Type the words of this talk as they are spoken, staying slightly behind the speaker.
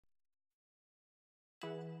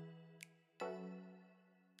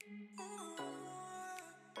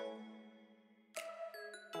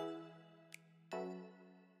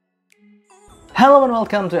Hello and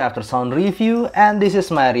welcome to Aftersound Review, and this is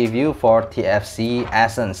my review for TFZ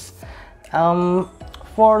Essence.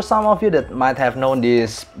 For some of you that might have known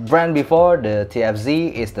this brand before, the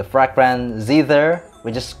TFZ is the fragrance zither,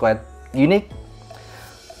 which is quite unique.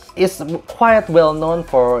 It's quite well known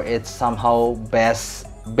for its somehow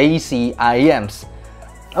bassy IEMs.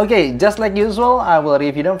 Okay, just like usual, I will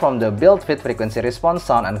review them from the build, fit, frequency response,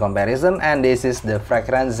 sound, and comparison, and this is the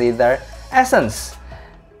fragrance zither Essence.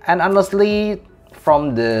 And honestly,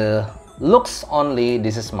 from the looks only,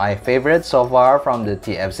 this is my favorite so far from the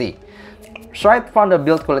TFZ. Right from the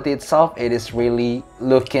build quality itself, it is really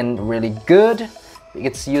looking really good.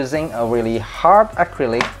 It's using a really hard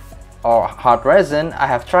acrylic or hard resin. I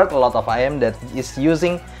have tried a lot of IM that is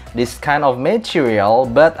using this kind of material,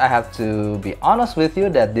 but I have to be honest with you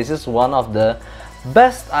that this is one of the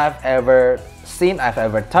best I've ever seen, I've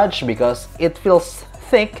ever touched, because it feels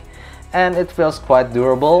thick and it feels quite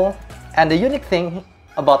durable. And the unique thing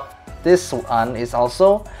about this one is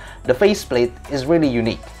also the faceplate is really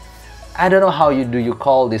unique. I don't know how you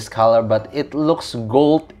call this color, but it looks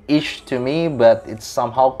gold-ish to me, but it's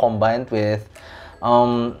somehow combined with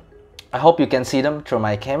I hope you can see them through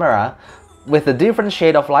my camera. With a different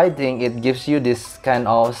shade of lighting, it gives you this kind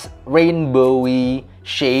of rainbowy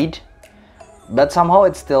shade, but somehow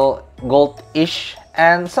it's still gold-ish,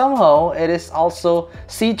 and somehow it is also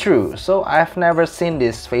see-through. So I've never seen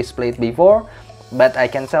this faceplate before, but I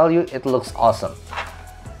can tell you it looks awesome.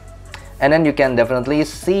 And then you can definitely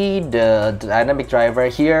see the dynamic driver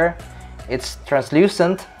here. It's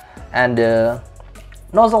translucent, and the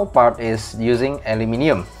nozzle part is using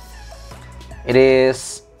aluminum. It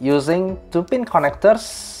is using 2-pin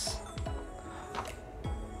connectors,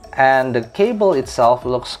 and the cable itself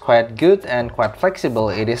looks quite good and quite flexible.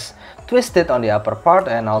 It is twisted on the upper part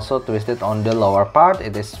and also twisted on the lower part.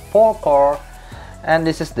 It is 4-core, and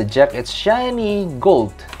this is the jack. It's shiny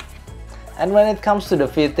gold. And when it comes to the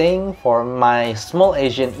fitting, for my small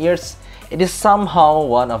Asian ears, it is somehow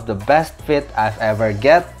one of the best fit I've ever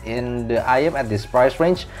get in the IM at this price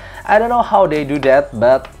range. I don't know how they do that,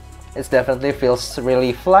 but it definitely feels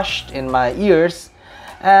really flushed in my ears.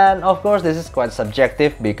 And of course, this is quite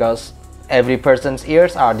subjective because every person's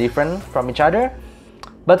ears are different from each other.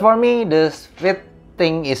 But for me, this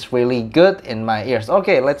fitting is really good in my ears.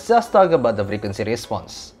 Okay, let's just talk about the frequency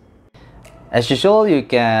response. As usual, you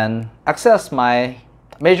can access my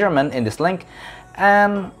measurement in this link.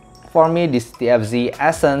 And for me, this TFZ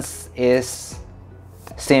Essence is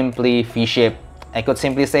simply V-shaped. I could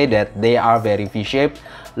simply say that they are very V-shaped.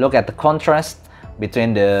 Look at the contrast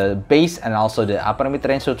between the bass and also the upper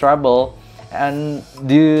mid-range to treble. And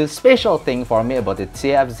the special thing for me about the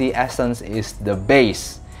TFZ Essence is the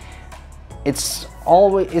bass. It's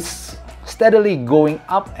steadily going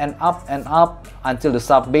up and up and up until the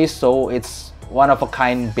sub bass, so it's one of a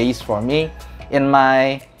kind bass for me. In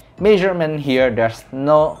my measurement here, there's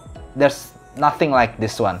nothing like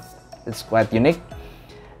this one. It's quite unique.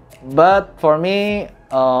 But for me,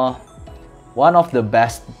 one of the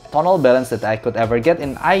best tonal balance that I could ever get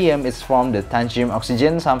in IEM is from the tantrum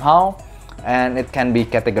oxygen somehow, and it can be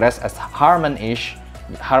categorized as harmonish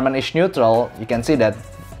neutral. You can see that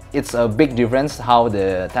it's a big difference how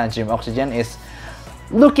the tantrum oxygen is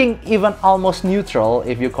looking even almost neutral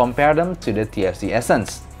if you compare them to the TFZ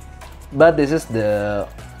Essence. But this is the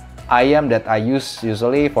IEM that I use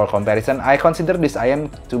usually for comparison. I consider this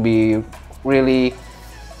IEM to be really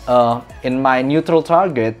in my neutral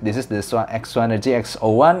target. This is the X1Energy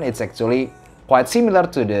X01. It's actually quite similar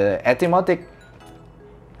to the Etymotech,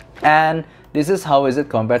 and this is how is it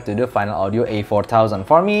compared to the Final Audio A4000.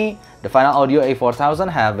 For me, the Final Audio A4000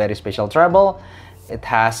 have very special treble. It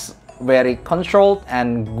has very controlled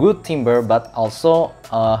and good timbre, but also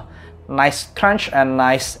a nice crunch and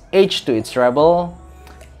nice edge to its treble.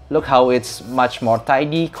 Look how it's much more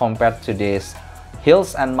tidy compared to these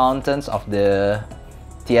hills and mountains of the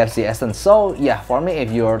TFZ Essence. So yeah, for me,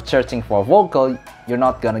 if you're searching for vocal, you're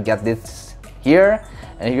not gonna get this here.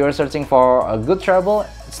 And if you're searching for a good treble,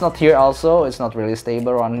 it's not here also. It's not really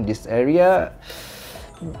stable on this area.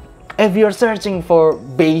 If you're searching for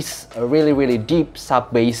bass, a really deep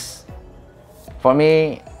sub bass, for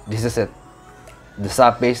me, this is it. The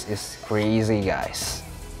sub bass is crazy, guys.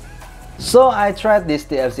 So I tried this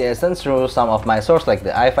TFZ Essence through some of my sources like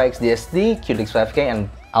the i5X DSD, QDX 5K, and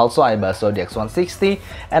also I basso the X160,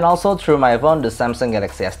 and also through my phone, the Samsung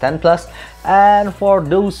Galaxy S10 Plus. And for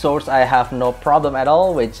those sources, I have no problem at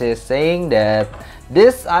all, which is saying that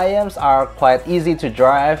these IEMs are quite easy to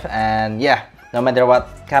drive, and yeah, No matter what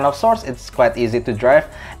kind of source, it's quite easy to drive.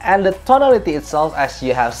 And the tonality itself, as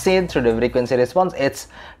you have seen through the frequency response, it's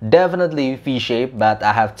definitely V-shaped, but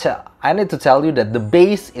I need to tell you that the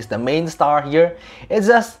bass is the main star here. It's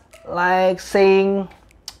just like saying,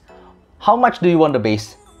 how much do you want the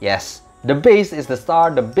bass? Yes, the bass is the star.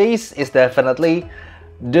 The bass is definitely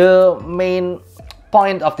the main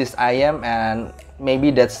point of this IM, and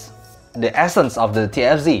maybe that's the essence of the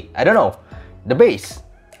TFZ. I don't know. The bass.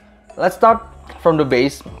 Let's start from the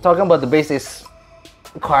bass. Talking about the bass is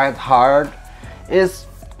quite hard. It's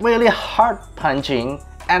really hard punching,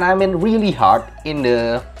 and I mean really hard in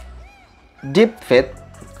the deep fit.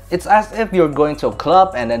 It's as if you're going to a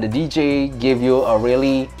club and then the DJ give you a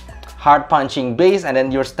really hard punching bass and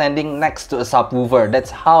then you're standing next to a subwoofer. That's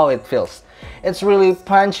how it feels. It's really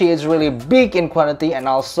punchy, it's really big in quantity, and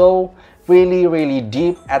also really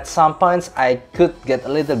deep. At some points I could get a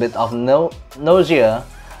little bit of nausea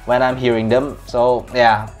when I'm hearing them. So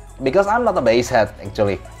yeah, because I'm not a bass head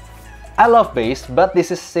actually. I love bass, but this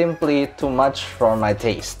is simply too much for my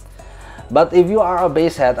taste. But if you are a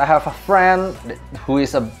bass head, I have a friend who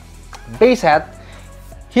is a bass head.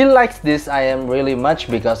 He likes this IM really much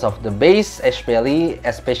because of the bass, especially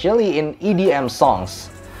in EDM songs.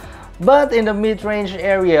 But in the mid-range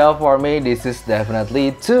area, for me, this is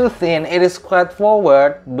definitely too thin. It is quite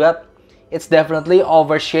forward, but it's definitely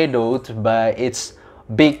overshadowed by its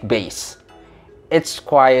big bass. It's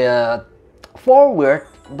quite forward,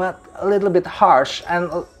 but a little bit harsh and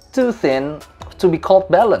too thin to be called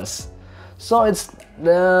balanced. So it's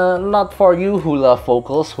not for you who love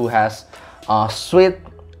vocals, who has a sweet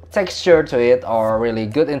texture to it or really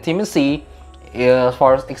good intimacy.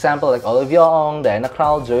 For example, like Olivia Ong, Diana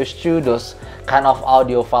Krall, Joyce Chu, those kind of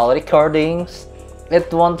audiophile recordings,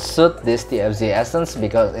 it won't suit this TFZ essence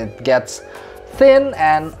because it gets thin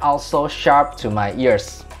and also sharp to my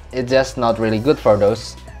ears. It's just not really good for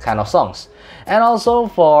those kind of songs. And also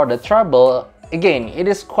for the treble, again, it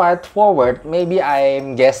is quite forward. Maybe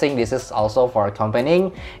I'm guessing this is also for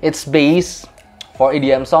accompanying its bass for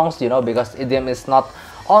EDM songs, you know, because EDM is not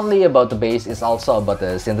only about the bass, it's also about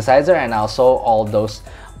the synthesizer and also all those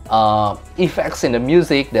effects in the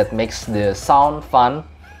music that makes the sound fun.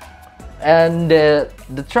 And the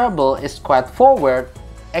treble is quite forward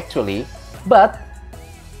actually, but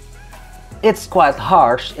it's quite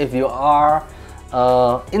harsh if you are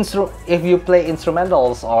if you play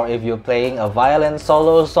instrumentals or if you're playing a violin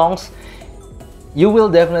solo songs. You will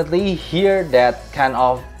definitely hear that kind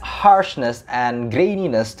of harshness and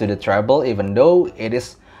graininess to the treble, even though it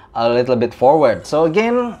is a little bit forward. So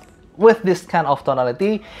again, with this kind of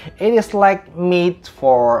tonality, it is like made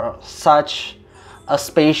for such a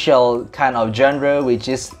special kind of genre, which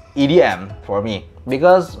is EDM for me,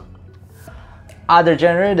 because other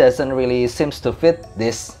genre doesn't really seems to fit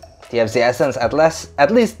this TFZ essence,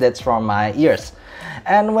 at least that's from my ears.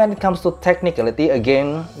 And when it comes to technicality,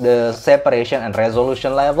 again, the separation and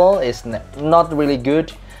resolution level is not really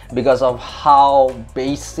good because of how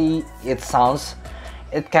bassy it sounds.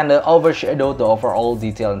 It kind of overshadow the overall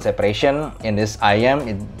detail and separation in this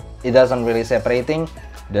IM. It doesn't really separating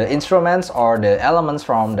the instruments or the elements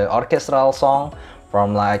from the orchestral song,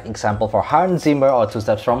 from like example for Hans Zimmer or Two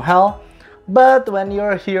Steps from Hell. But when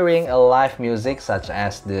you're hearing a live music such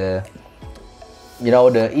as the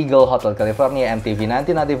Eagle Hotel California MTV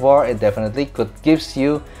 1994, it definitely could gives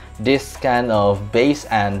you this kind of bass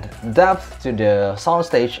and depth to the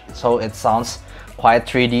soundstage, so it sounds quite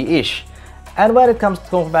 3D-ish. And when it comes to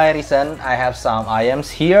comparison, I have some IMs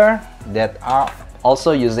here that are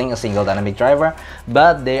also using a single dynamic driver,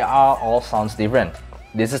 but they are all sounds different.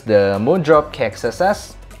 This is the Moondrop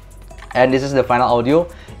KXXS, and this is the final audio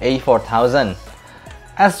A4000.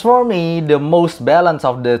 As for me, the most balanced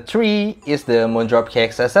of the three is the Moondrop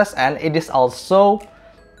KXXS, and it is also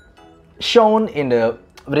shown in the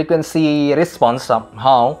frequency response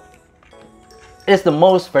somehow. It's the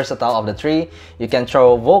most versatile of the three. You can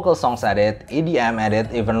throw vocal songs at it, EDM at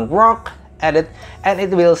it, even rock at it, and it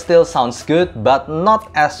will still sounds good, but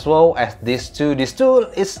not as well as these two. This two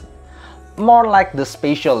is more like the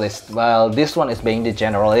specialist, while this one is being the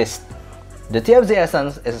generalist. The TFZ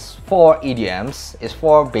essence is for EDMs, is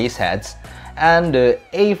for bass heads, and the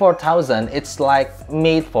A4000, it's like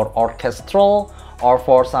made for orchestral or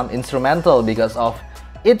for some instrumental because of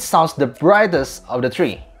it sounds the brightest of the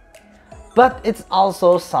three. But it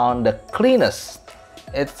also sounds the cleanest.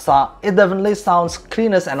 It definitely sounds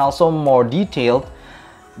cleanest and also more detailed,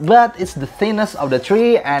 but it's the thinnest of the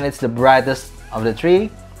three and it's the brightest of the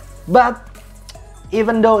three. But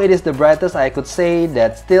even though it is the brightest, I could say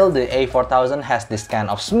that still the A4000 has this kind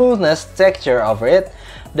of smoothness texture over it,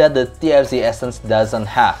 that the TFZ Essence doesn't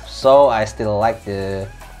have. So I still like the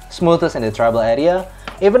smoothness in the treble area,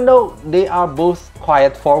 even though they are both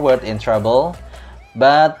quite forward in treble.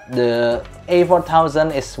 But the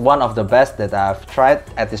A4000 is one of the best that I've tried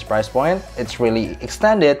at this price point. It's really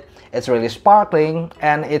extended, it's really sparkling,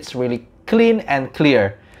 and it's really clean and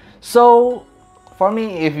clear. So for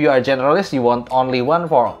me, if you are a generalist, you want only one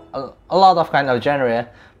for a lot of kind of genre,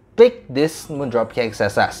 pick this Moondrop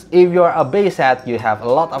KXXS. If you're a bass head, you have a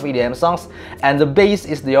lot of EDM songs, and the bass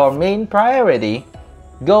is your main priority,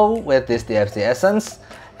 go with this TFZ Essence.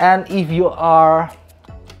 And if you are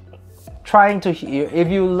trying to hear, if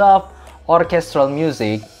you love orchestral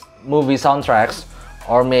music, movie soundtracks,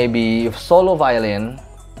 or maybe solo violin,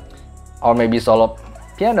 or maybe solo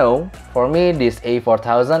piano, for me this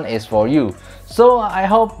A4000 is for you. So I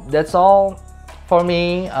hope that's all for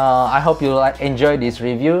me. I hope you enjoy this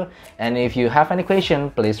review, and if you have any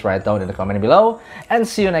question, please write down in the comment below, and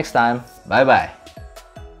see you next time. Bye bye.